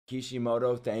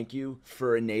Kishimoto, thank you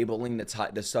for enabling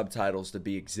the subtitles to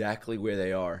be exactly where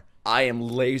they are. I am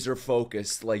laser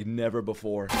focused like never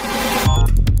before.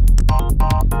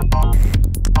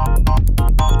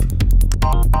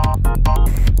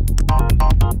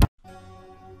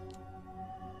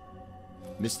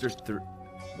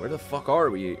 Where the fuck are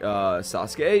we?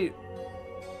 Sasuke?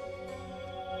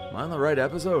 Am I on the right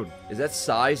episode? Is that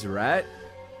Sai's rat?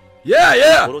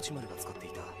 Yeah!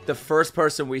 The first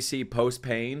person we see post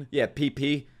pain, yeah,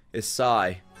 PP, is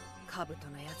Sai. I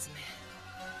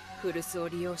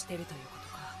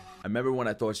remember when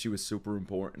I thought she was super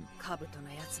important.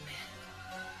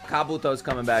 Kabuto's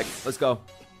coming back. Let's go.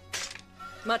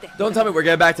 Don't tell me we're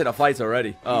getting back to the fights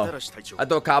already. Oh, I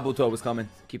thought Kabuto was coming.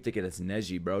 Keep thinking it's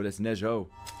Neji, bro. That's Nejo.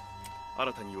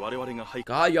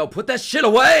 God, yo, put that shit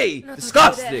away!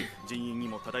 Disgusting!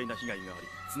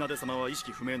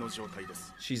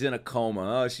 She's in a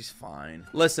coma. Oh, she's fine.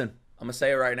 Listen, I'm gonna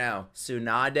say it right now.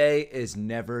 Tsunade is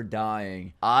never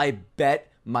dying. I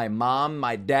bet my mom,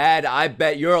 my dad, I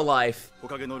bet your life.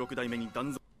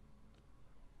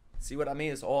 See what I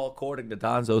mean? It's all according to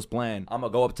Danzo's plan. I'm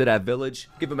gonna go up to that village,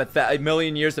 give him a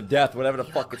million years of death, whatever the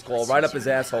fuck it's called, right up his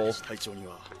asshole.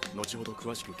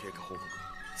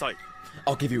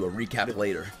 I'll give you a recap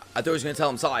later. I thought he was gonna tell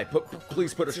him, Sai,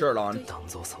 please put a shirt on.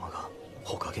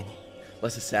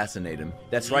 Let's assassinate him.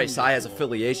 That's right, Sai has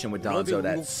affiliation with Danzo,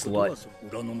 that slut.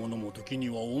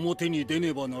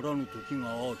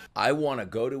 I want to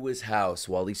go to his house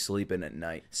while he's sleeping at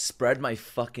night, spread my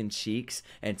fucking cheeks,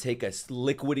 and take a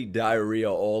liquidy diarrhea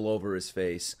all over his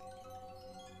face.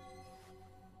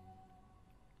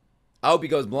 I hope he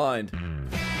goes blind.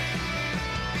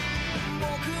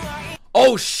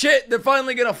 Oh shit, they're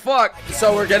finally gonna fuck.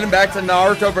 So we're getting back to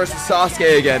Naruto versus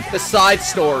Sasuke again. The side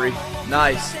story.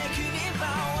 Nice.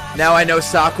 Now I know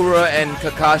Sakura and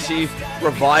Kakashi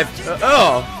revived.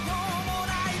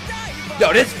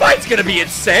 Yo, this fight's gonna be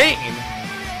insane.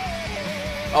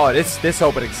 Oh, this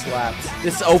opening slaps.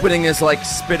 This opening is like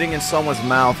spitting in someone's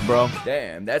mouth, bro.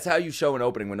 Damn, that's how you show an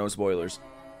opening with no spoilers.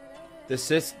 The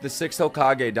sixth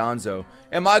Hokage Danzo.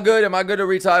 Am I good? Am I good at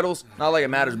retitles? Not like it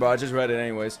matters, bro. I just read it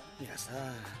anyways.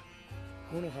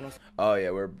 Oh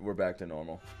yeah, we're back to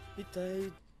normal.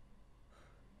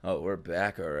 Oh, we're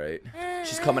back, alright.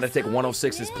 She's coming to take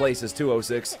 106's place as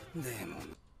 206.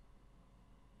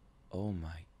 Oh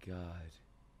my god.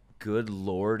 Good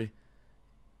lord.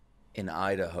 In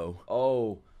Idaho.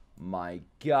 Oh my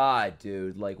god,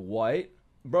 dude. Like, what?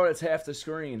 Bro, that's half the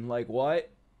screen. Like, what?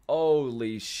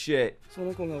 Holy shit. I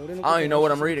don't even know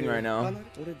what I'm reading right now.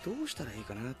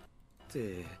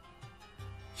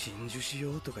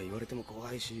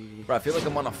 Bro, I feel like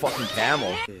I'm on a fucking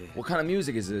camel. What kind of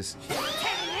music is this?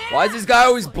 Why is this guy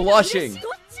always blushing?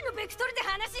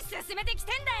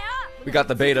 We got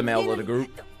the beta male of the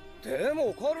group.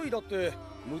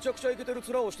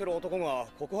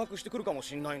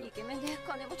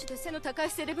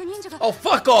 Oh,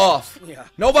 fuck off!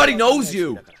 Nobody knows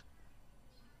you!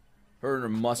 Her and her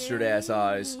mustard ass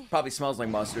eyes. Probably smells like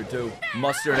mustard too.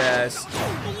 Mustard ass.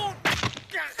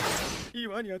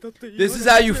 This is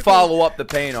how you follow up the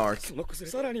pain arc.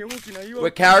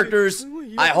 With characters,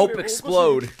 I hope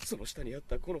explode.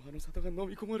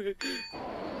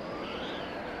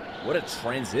 What a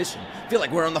transition. I feel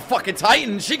like we're on the fucking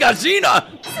Titan. She got Gina!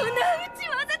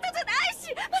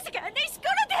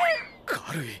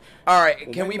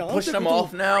 Alright, can we push them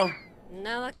off now?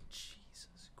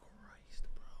 Jesus Christ,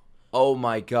 bro. Oh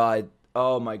my god.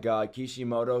 Oh my god.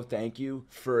 Kishimoto, thank you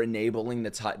for enabling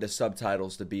the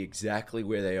subtitles to be exactly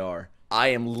where they are. I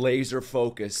am laser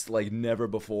focused like never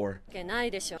before.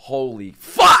 Holy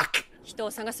fuck!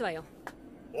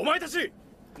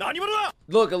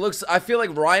 Look, it looks. I feel like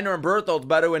Reiner and Bertholdt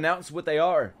better to announce what they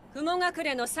are.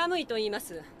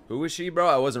 Who is she, bro?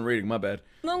 I wasn't reading, my bad.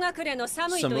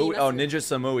 Samui. Oh, Ninja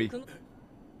Samui.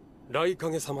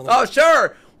 Oh,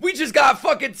 sure! We just got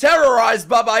fucking terrorized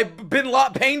by Bin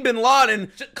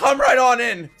Laden. Come right on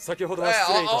in.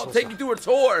 I'll take you through a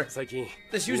tour.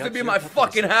 This used to be my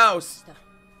fucking house.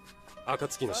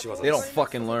 They don't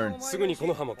fucking learn.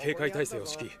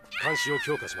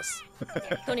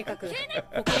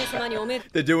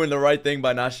 They're doing the right thing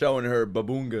by not showing her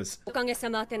babungas.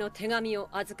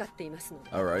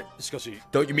 Alright.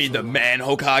 Don't you mean the man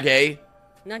Hokage?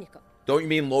 Don't you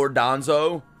mean Lord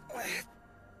Danzo?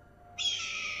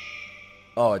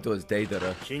 Oh, it was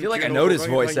Deidara. I feel like I know this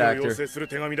voice actor.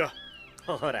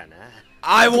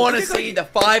 I want to see the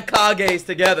 5 Kages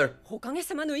together. Bro,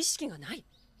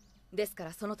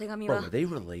 are they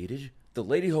related? The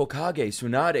Lady Hokage,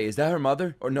 Tsunade, is that her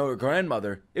mother? Or no, her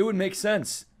grandmother? It would make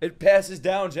sense. It passes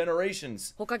down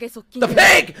generations. The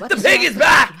pig! The pig is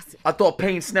back! I thought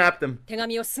Pain snapped him. No.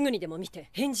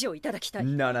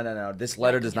 This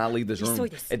letter does not leave this room.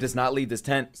 It does not leave this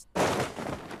tent.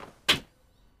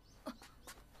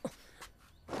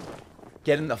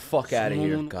 Getting the fuck out of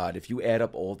here. God, if you add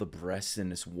up all the breasts in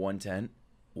this one tent,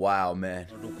 wow, man.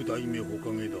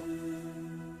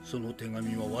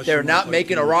 They're not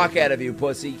making a rock out of you,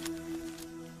 pussy.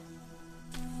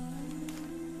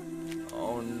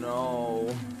 Oh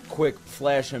no. Quick,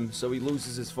 flash him so he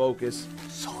loses his focus.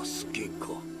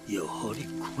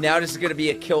 Now this is gonna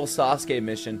be a kill Sasuke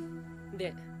mission.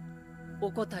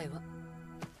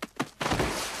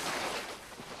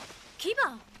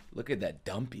 Look at that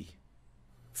dumpy.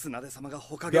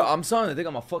 Yo, I'm starting to think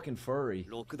I'm a fucking furry.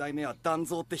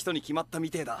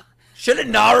 Shouldn't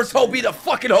Naruto be the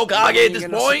fucking Hokage at this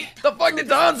point? The fuck did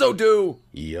Danzo do?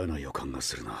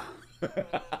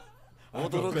 I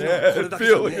have a bad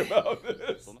feeling about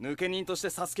this. Son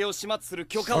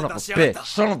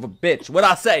of a bitch. What'd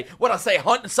I say?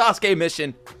 Hunt Sasuke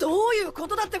mission.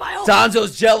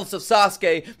 Danzo's jealous of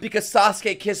Sasuke because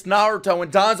Sasuke kissed Naruto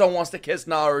and Danzo wants to kiss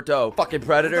Naruto. Fucking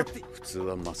predator.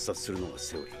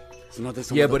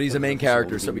 Yeah, but he's a main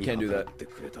character, so we can't do that.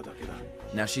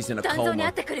 Now she's in a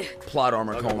coma. Plot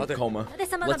armor coma.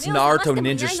 Let's Naruto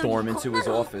ninja storm into his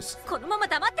office.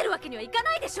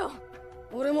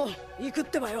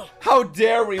 How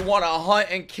dare we want to hunt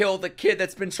and kill the kid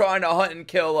that's been trying to hunt and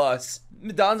kill us?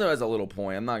 Danzo has a little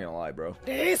point, I'm not gonna lie, bro.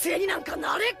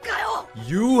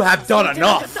 You have done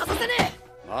enough!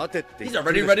 He's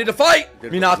already ready to fight!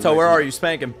 Minato, where are you?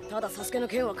 Spank him.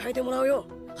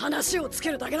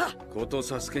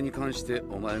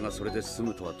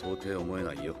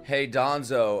 Hey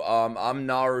Danzo, I'm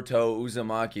Naruto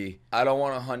Uzumaki. I don't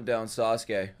want to hunt down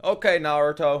Sasuke. Okay,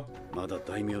 Naruto.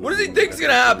 What does he think's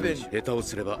gonna happen?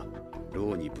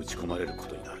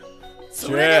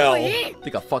 Jail.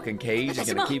 Think a fucking cage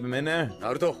is gonna keep him in there?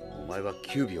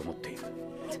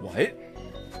 What?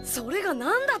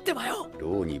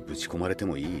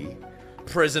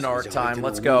 Prison arc time,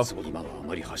 let's go.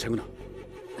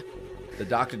 The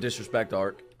Doctor Disrespect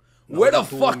arc. Where the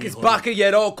fuck is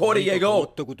Bakayero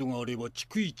Koreyego?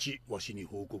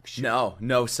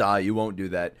 No, Sai, you won't do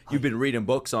that. You've been reading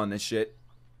books on this shit.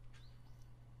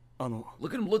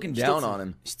 Look at him looking down on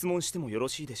him. I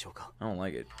don't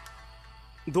like it.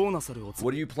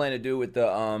 What do you plan to do with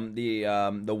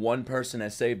the one person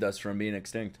that saved us from being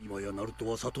extinct? What do you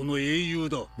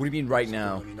mean right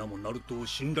now? What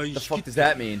the fuck does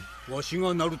that mean?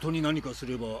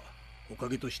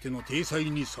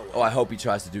 Oh, I hope he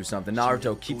tries to do something.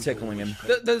 Naruto, keep tickling him.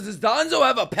 Does Danzo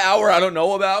have a power I don't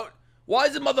know about? Why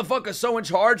is the motherfucker so in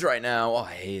charge right now? Oh,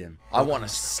 I hate him. I want to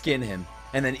skin him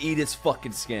and then eat his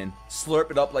fucking skin.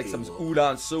 Slurp it up like some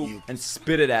udon soup and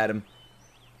spit it at him.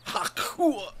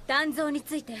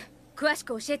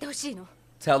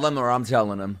 Tell him or I'm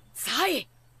telling him.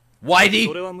 Whitey?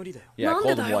 Yeah, I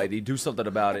called him Whitey. Do something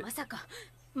about it.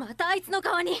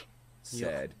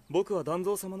 Sad. Put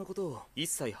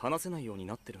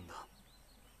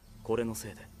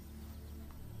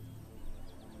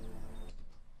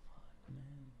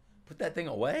that thing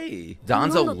away.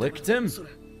 Danzo licked him?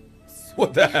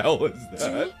 What the hell is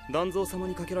that?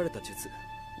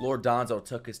 Lord Danzo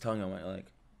took his tongue away, like.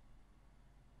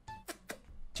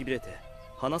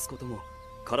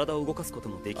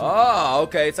 Oh,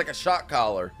 okay, it's like a shock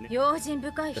collar.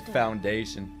 The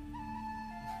foundation.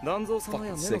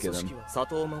 Fucking sick of him.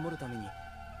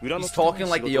 He's talking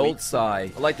like the old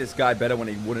Sai. I like this guy better when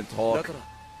he wouldn't talk.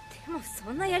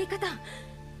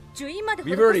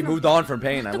 We've already moved on from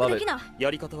Pain, I love it.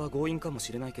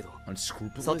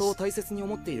 Unscrupulous? Bullshit.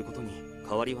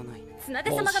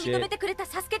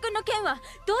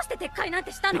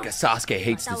 Because Sasuke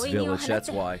hates this village, that's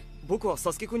why.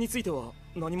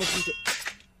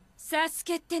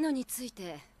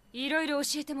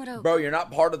 Bro, you're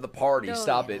not part of the party,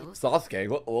 stop it. Sasuke,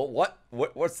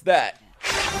 what's that?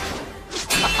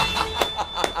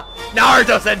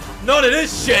 Naruto said none of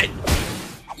this shit!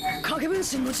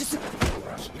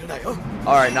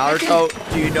 Alright, Naruto,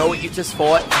 do you know what you just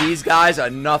fought? These guys are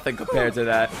nothing compared to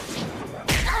that.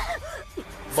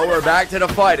 But we're back to the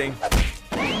fighting.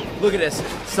 Look at this.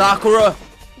 Sakura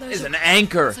is an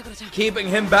anchor, keeping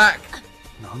him back.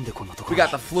 We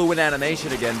got the fluid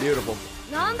animation again, beautiful.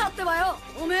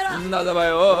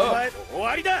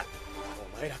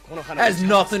 Has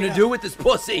nothing to do with this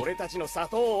pussy. Oh yeah.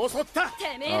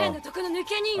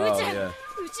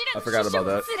 I forgot about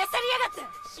that.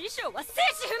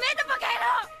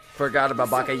 Forgot about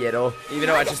Bakayero. Even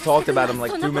though I just talked about him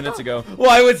like 2 minutes ago.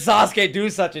 Why would Sasuke do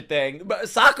such a thing? But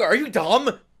Sakura, are you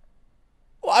dumb?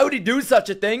 Why would he do such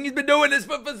a thing? He's been doing this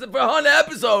for 100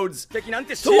 episodes.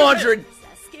 200.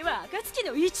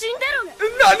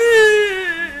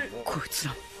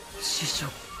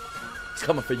 It's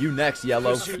coming for you next,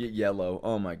 Yellow. Yellow.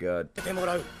 Oh my god.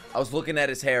 I was looking at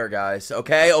his hair, guys.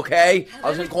 Okay, okay? I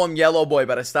was gonna call him Yellow Boy,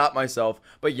 but I stopped myself.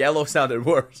 But Yellow sounded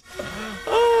worse.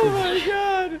 Oh my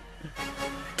god.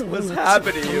 What's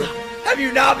happening to you? Have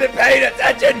you not been paying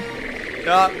attention?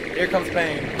 No, here comes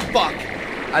Pain. Fuck.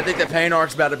 I think the Pain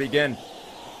arc's about to begin.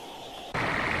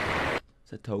 Is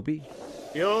that Toby?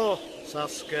 Yo,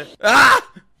 Sasuke. Ah!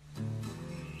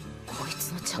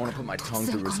 I want to put my tongue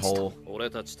through his hole. We're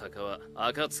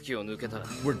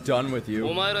done with you.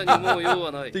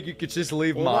 Think you could just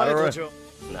leave Madara?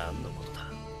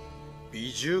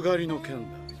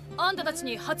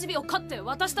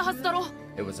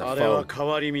 It was a foe.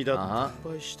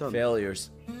 Failures.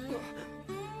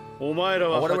 I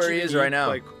wonder where he is right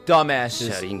now.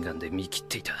 Dumbasses.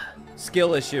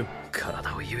 Skill issue.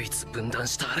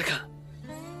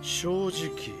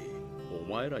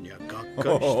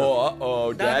 Oh,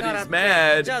 uh-oh, Daddy's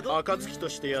mad. My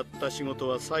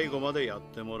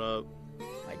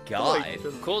God.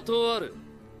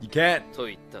 You can't.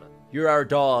 You're our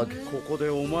dog.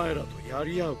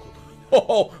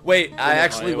 Oh, wait, I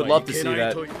actually would love to see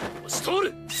that.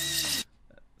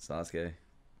 Sasuke,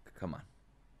 come on.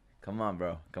 Come on,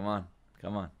 bro. Come on.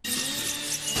 Come on.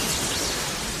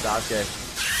 Sasuke.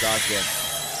 Sasuke.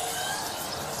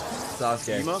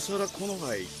 Sasuke.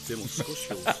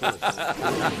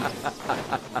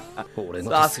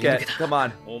 Sasuke, come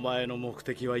on.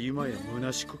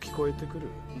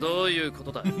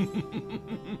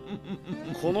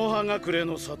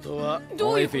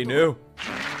 Only if he knew.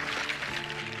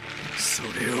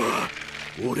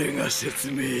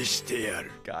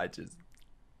 Guy just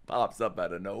pops up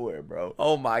out of nowhere, bro.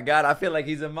 Oh my god, I feel like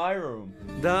he's in my room.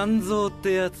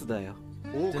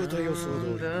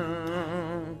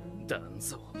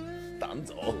 Danzo.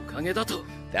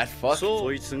 That fuck.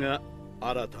 We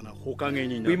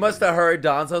must have heard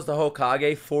Danzo's the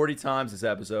Hokage 40 times this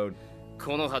episode.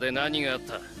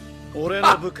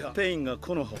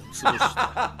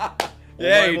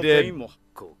 Yeah, he did. He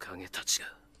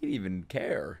didn't even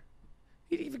care.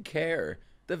 He didn't even care.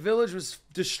 The village was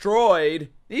destroyed.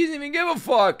 He didn't even give a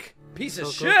fuck. Piece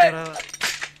of shit.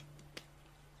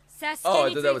 Oh,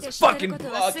 I thought that was fucking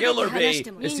Killer Bee.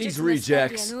 It's these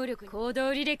rejects.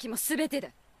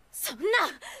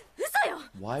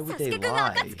 Why would they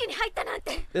lie?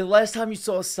 The last time you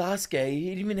saw Sasuke, he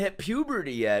didn't even hit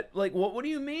puberty yet. Like, what do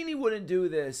you mean he wouldn't do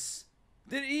this?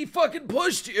 He fucking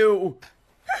pushed you.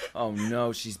 Oh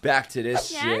no, she's back to this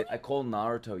shit. I called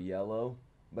Naruto yellow,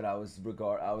 but I was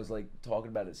like talking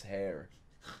about his hair,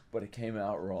 but it came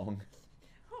out wrong.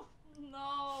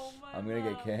 No, I'm gonna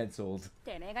get cancelled.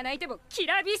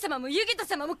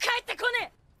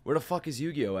 Where the fuck is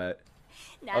Yu-Gi-Oh at?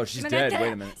 Oh, she's dead.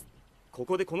 Wait a minute.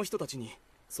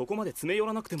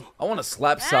 I want to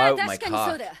slap Sai with my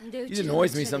cock. He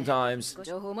annoys me sometimes.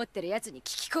 You're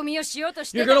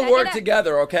gonna work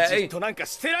together, okay? I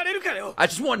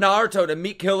just want Naruto to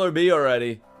meet Killer Bee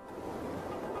already.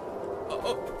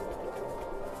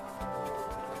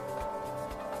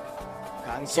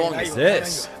 What song is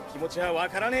this?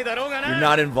 You're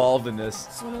not involved in this.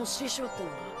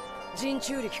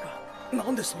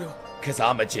 Cause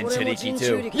I'm a Jinchuriki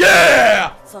too.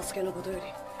 Yeah!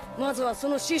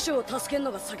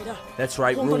 That's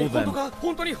right, rule them.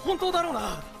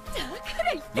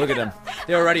 Look at them.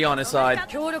 They're already on his side.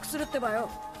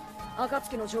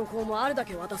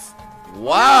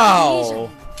 Wow!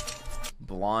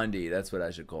 Blondie, that's what I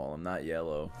should call him, not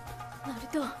yellow.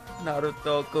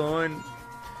 Naruto-kun.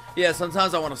 Yeah,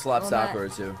 sometimes I want to slap Sakura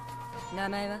too. My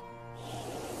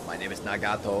name is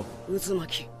Nagato.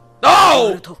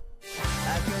 Oh!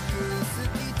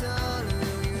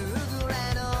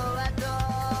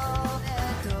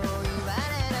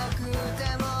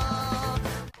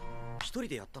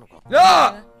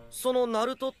 Ah!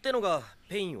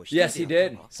 Yes, he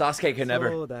did. Sasuke can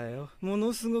never.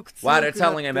 Wow, they're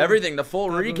telling him everything, the full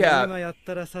recap.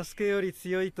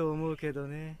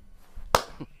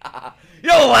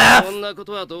 Yo, laugh!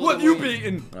 What have you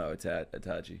beaten? Oh, it's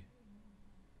Itachi.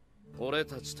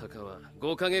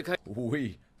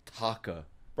 Ui, Taka.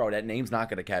 Bro, that name's not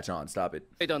gonna catch on. Stop it.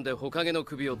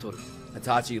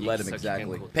 Itachi led him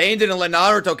exactly. Pain didn't let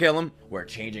Naruto kill him. We're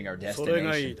changing our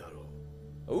destination.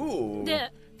 Ooh.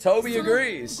 Toby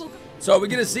agrees. So are we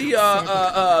gonna see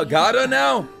Gata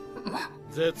now?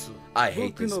 I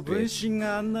hate this bitch.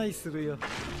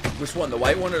 Which one, the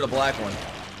white one or the black one?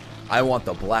 I want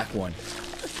the black one.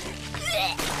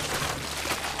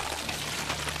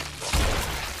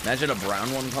 Imagine a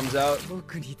brown one comes out.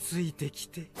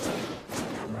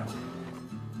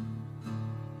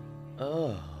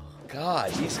 Oh,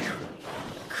 God, these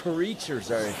creatures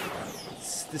are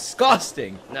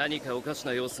disgusting.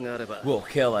 We'll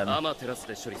kill him.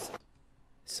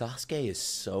 Sasuke is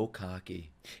so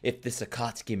cocky. If this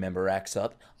Akatsuki member acts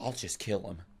up, I'll just kill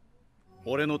him.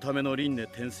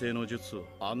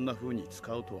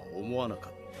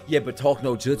 Yeah, but talk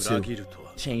no jutsu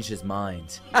changed his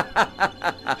mind.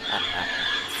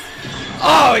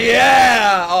 Oh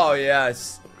yeah! Oh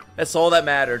yes. That's all that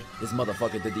mattered. This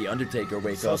motherfucker did the Undertaker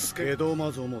wake up.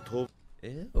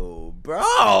 Ew,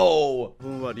 bro!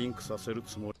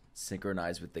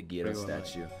 Synchronized with the Gira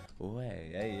statue. Oh,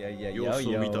 hey, yo.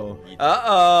 Uh-oh!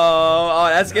 Oh,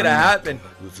 that's gonna happen.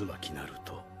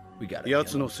 We got it.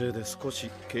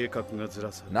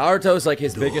 Naruto's like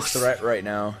his biggest threat right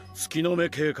now.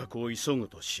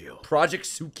 Project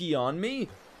Suki on me?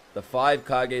 The 5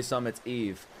 Kage Summit's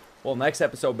Eve. Well, next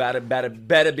episode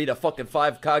better be the fucking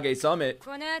 5 Kage Summit.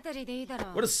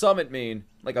 What does summit mean?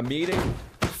 Like a meeting?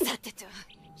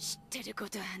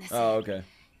 Oh, okay.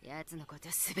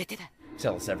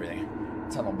 Tell us everything.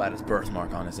 Tell him about his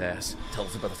birthmark on his ass. Tell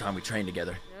us about the time we trained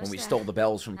together, when we stole the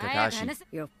bells from Kakashi.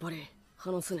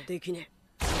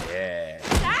 Yeah.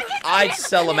 I'd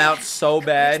sell him out so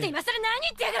bad.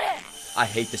 I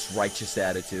hate this righteous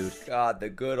attitude. God, the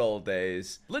good old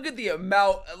days. Look at the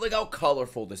amount, look how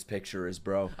colorful this picture is,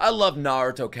 bro. I love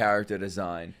Naruto character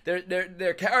design.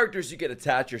 They're characters you can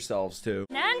attach yourselves to.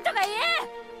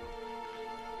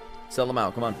 Sell him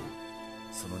out, come on.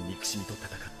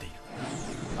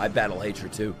 I battle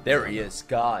hatred too. There he is,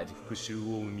 God.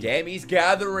 Damn, he's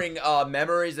gathering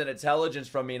memories and intelligence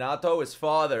from Minato, his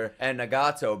father, and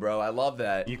Nagato, bro. I love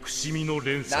that.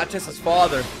 Not just his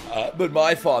father, but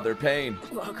my father, Pain.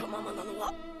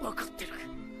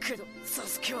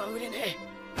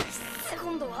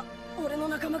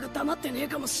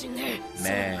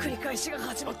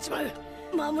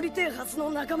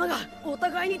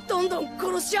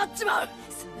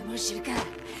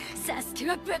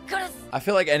 I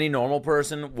feel like any normal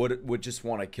person would just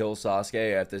want to kill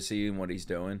Sasuke after seeing what he's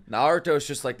doing. Naruto's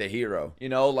just like the hero, you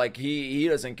know, like he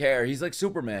doesn't care. He's like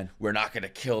Superman. We're not gonna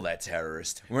kill that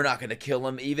terrorist. We're not gonna kill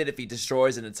him even if he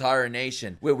destroys an entire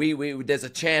nation. There's a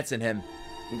chance in him.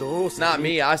 It's not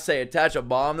me. I say attach a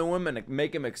bomb to him and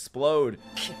make him explode.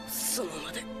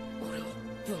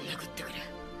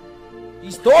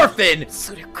 He's Thorfinn!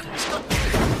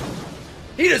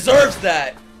 He deserves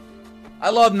that! I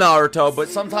love Naruto, but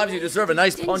sometimes you deserve a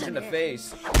nice punch in the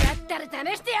face. God.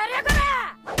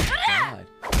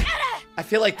 I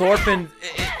feel like Thorfinn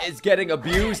is getting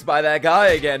abused by that guy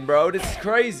again, bro. This is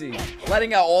crazy.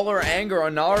 Letting out all her anger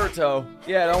on Naruto.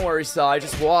 Yeah, don't worry, Sai.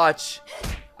 Just watch.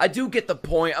 I do get the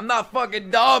point. I'm not fucking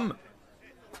dumb.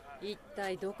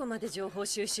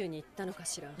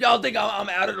 Y'all think I'm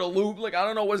out of the loop? Like, I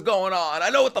don't know what's going on.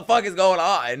 I know what the fuck is going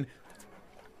on.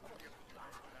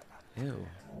 Ew.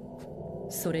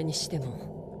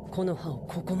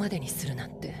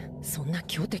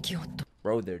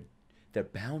 Bro, they're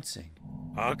bouncing.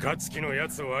 This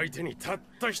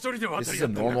is a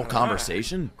normal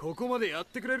conversation?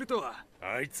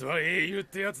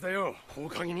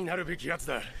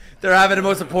 They're having the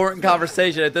most important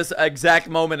conversation at this exact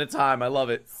moment in time. I love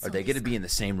it. Are they gonna be in the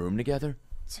same room together?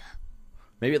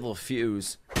 Maybe a little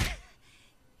fuse.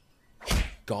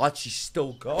 God, she's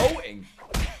still going.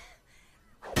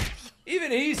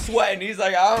 Even he's sweating. He's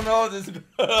like, I don't know this.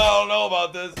 I don't know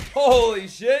about this. Holy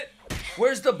shit.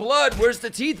 Where's the blood? Where's the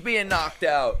teeth being knocked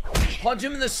out? Punch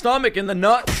him in the stomach, in the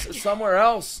nuts, somewhere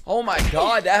else. Oh my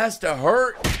God, that has to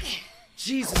hurt.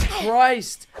 Jesus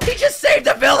Christ. He just saved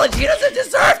the village. He doesn't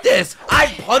deserve this.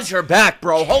 I'd punch her back,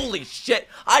 bro. Holy shit.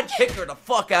 I'd kick her the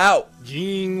fuck out.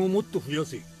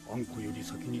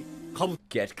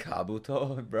 Get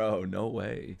Kabuto? Bro, no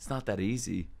way. It's not that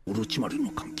easy.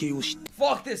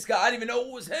 Fuck this guy. I didn't even know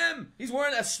it was him. He's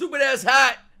wearing that stupid ass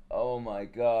hat. Oh my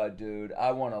God, dude.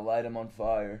 I want to light him on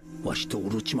fire. He thinks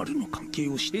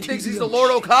he's the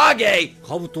Lord Okage!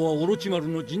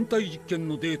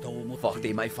 Fuck,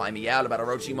 they might find me out about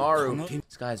Orochimaru.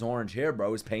 This guy's orange hair,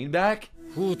 bro. Is Pain back?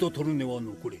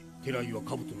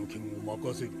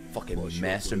 Fucking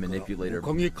master manipulator.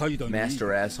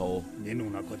 Master asshole.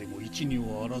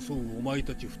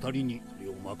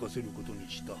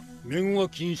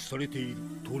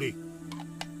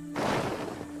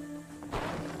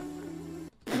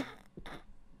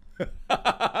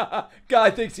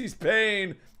 Guy thinks he's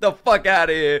Pain. The fuck out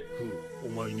of here.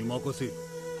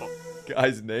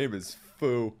 Guy's name is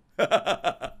Fu. Go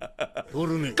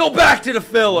back to the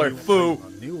filler, Fu.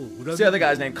 What's the other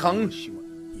guy's name? Kung?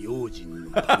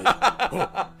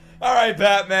 Alright,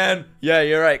 Batman. Yeah,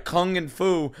 you're right. Kung and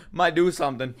Fu might do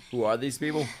something. Who are these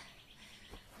people?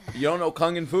 You don't know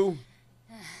Kung and Fu?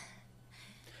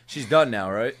 She's done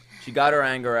now, right? She got her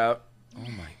anger out. Oh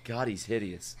my god, he's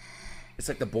hideous. It's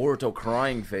like the Boruto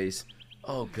crying face.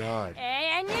 Oh god.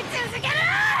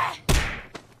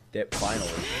 That finally.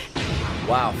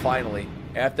 Wow, finally.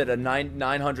 After the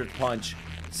 900th punch,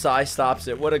 Sai stops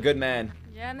it. What a good man.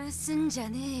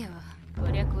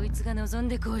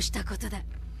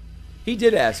 He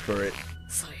did ask for it.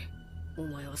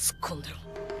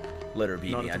 Let her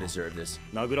beat me, I deserve this.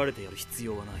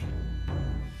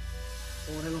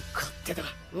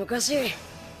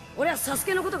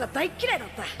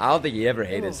 I don't think he ever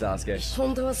hated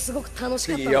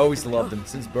Sasuke. He always loved him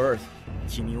since birth.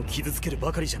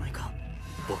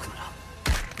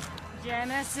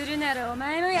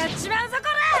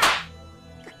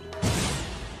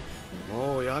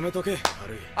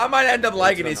 I might end up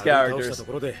liking these characters.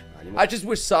 I just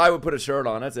wish Sai would put a shirt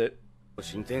on, that's it.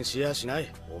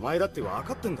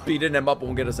 Beating him up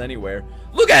won't get us anywhere.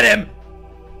 Look at him!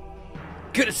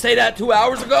 Couldn't say that 2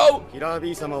 hours ago? I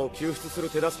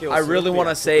really want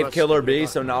to save Killer B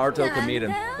so Naruto can meet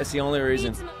him. That's the only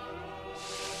reason.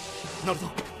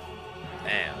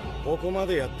 Damn.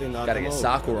 Gotta get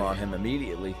Sakura on him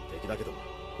immediately.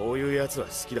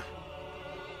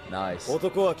 Nice.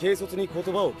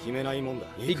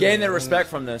 He gained their respect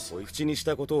from this.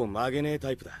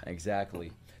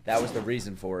 Exactly. That was the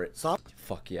reason for it.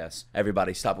 Fuck yes.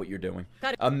 Everybody, stop what you're doing.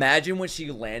 Imagine when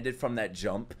she landed from that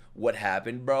jump. What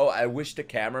happened, bro? I wish the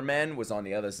cameraman was on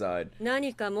the other side. Just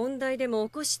beat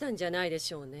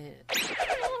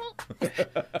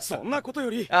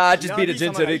a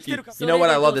Jinchuriki. You know what?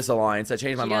 I love this alliance. I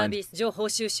changed my mind.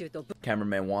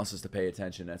 Cameraman wants us to pay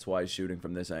attention. That's why he's shooting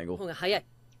from this angle.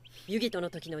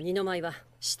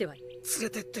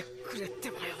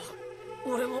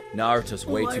 Naruto's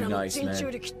way too nice, man.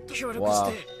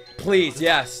 Wow. Please,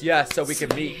 yes, yes, so we can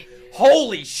meet.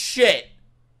 Holy shit!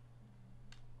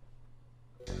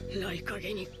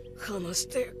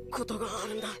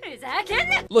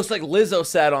 Looks like Lizzo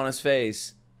sat on his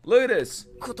face. Look at this.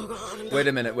 Wait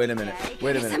a minute, wait a minute.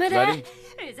 Wait a minute. Ready?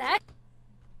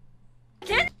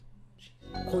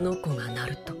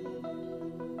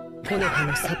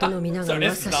 So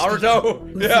this is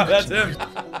Naruto? Yeah, that's him.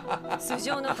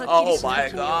 Oh my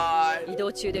god.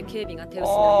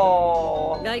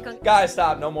 Oh. Guys,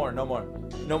 stop. No more, no more.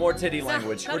 No more titty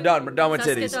language. We're done. We're done with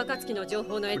titties. We're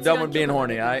done with being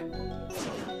horny, alright?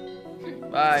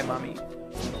 Bye, mommy.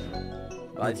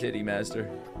 Bye, titty master.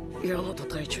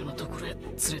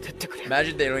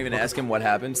 Imagine they don't even ask him what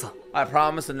happened. I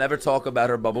promise to never talk about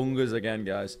her babungas again,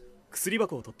 guys.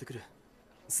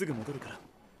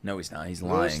 No, he's not. He's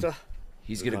lying.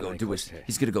 He's gonna go do his.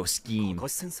 He's gonna go scheme.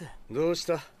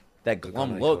 That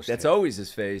glum look. That's always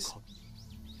his face.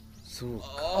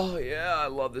 Oh yeah, I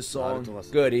love this song.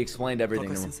 Good, he explained everything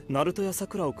to him.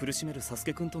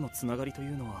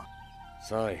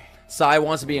 Sai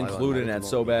wants to be included in that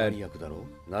so bad. Yes,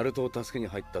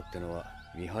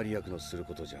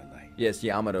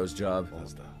 Yamato's job.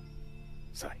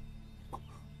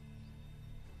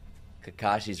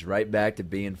 Kakashi's right back to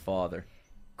being father.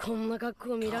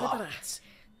 God.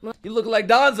 You look like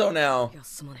Danzo now.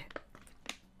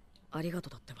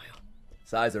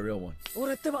 Sai's a real one.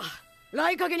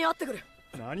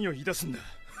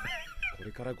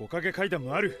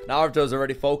 Naruto's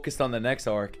already focused on the next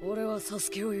arc. Naruto's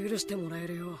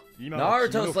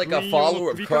like a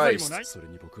follower of Christ.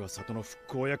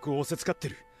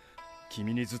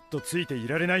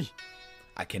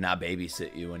 I cannot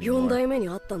babysit you anymore.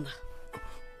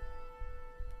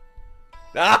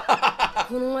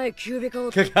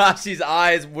 Kakashi's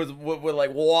eyes were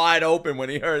like wide open when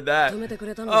he heard that. Oh.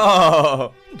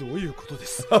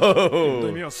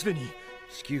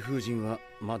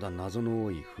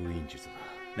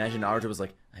 Imagine Naruto was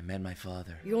like, I met my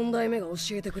father.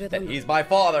 That he's my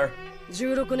father.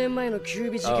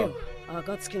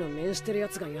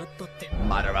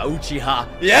 Madara Uchiha.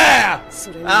 Yeah!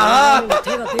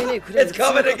 It's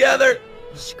coming together!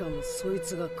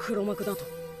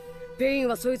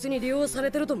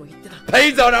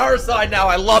 Pain's on our side now,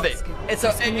 I love it! It's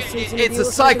a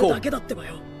cycle!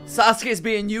 Sasuke's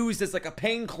being used as like a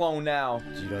pain clone now.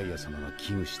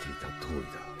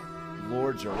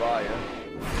 Lord Jiraiya.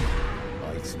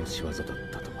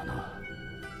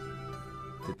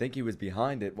 To think he was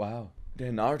behind it, wow.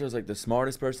 Damn, Naruto's like the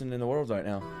smartest person in the world right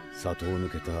now.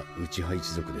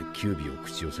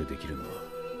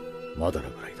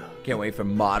 Can't wait for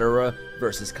Madara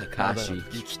versus Kakashi.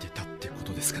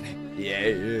 Yeah, he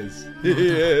is. He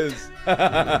is.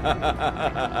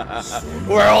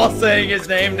 We're all saying his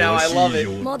name now. I love it.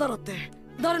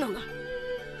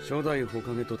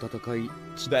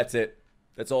 That's it.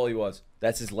 That's all he was.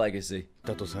 That's his legacy.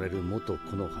 This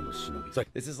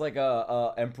is like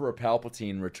Emperor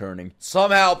Palpatine returning.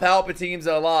 Somehow Palpatine's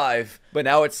alive, but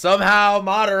now it's somehow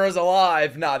Madara's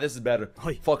alive. Nah, this is better.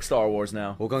 Fuck Star Wars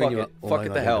now. Fuck it. Fuck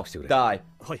it the hell. Die.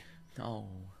 No.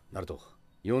 Naruto,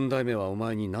 4代目はお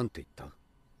前に何て言った?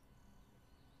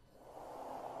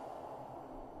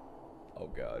 Oh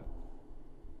god.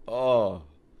 Oh.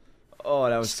 Oh,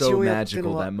 that was so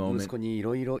magical, that moment.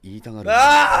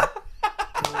 Ah!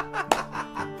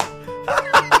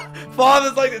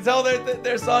 Fathers like to tell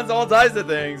their sons all types of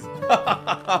things.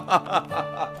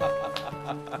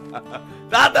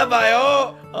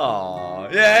 Tatabayo! Oh,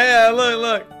 yeah,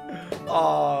 look.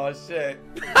 Oh, shit.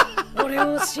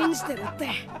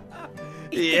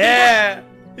 Yeah!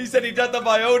 He said he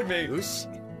tatabayo'd me.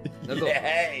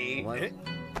 Yay!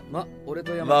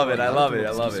 Love it, I love it.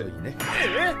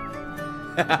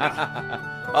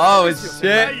 Oh,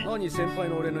 shit.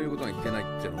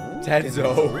 Tenzo.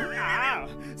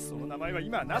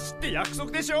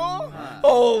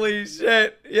 Holy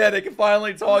shit. Yeah, they can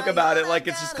finally talk about it like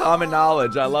it's just common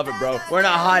knowledge. I love it, bro. We're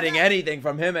not hiding anything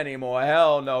from him anymore.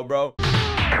 Hell no, bro.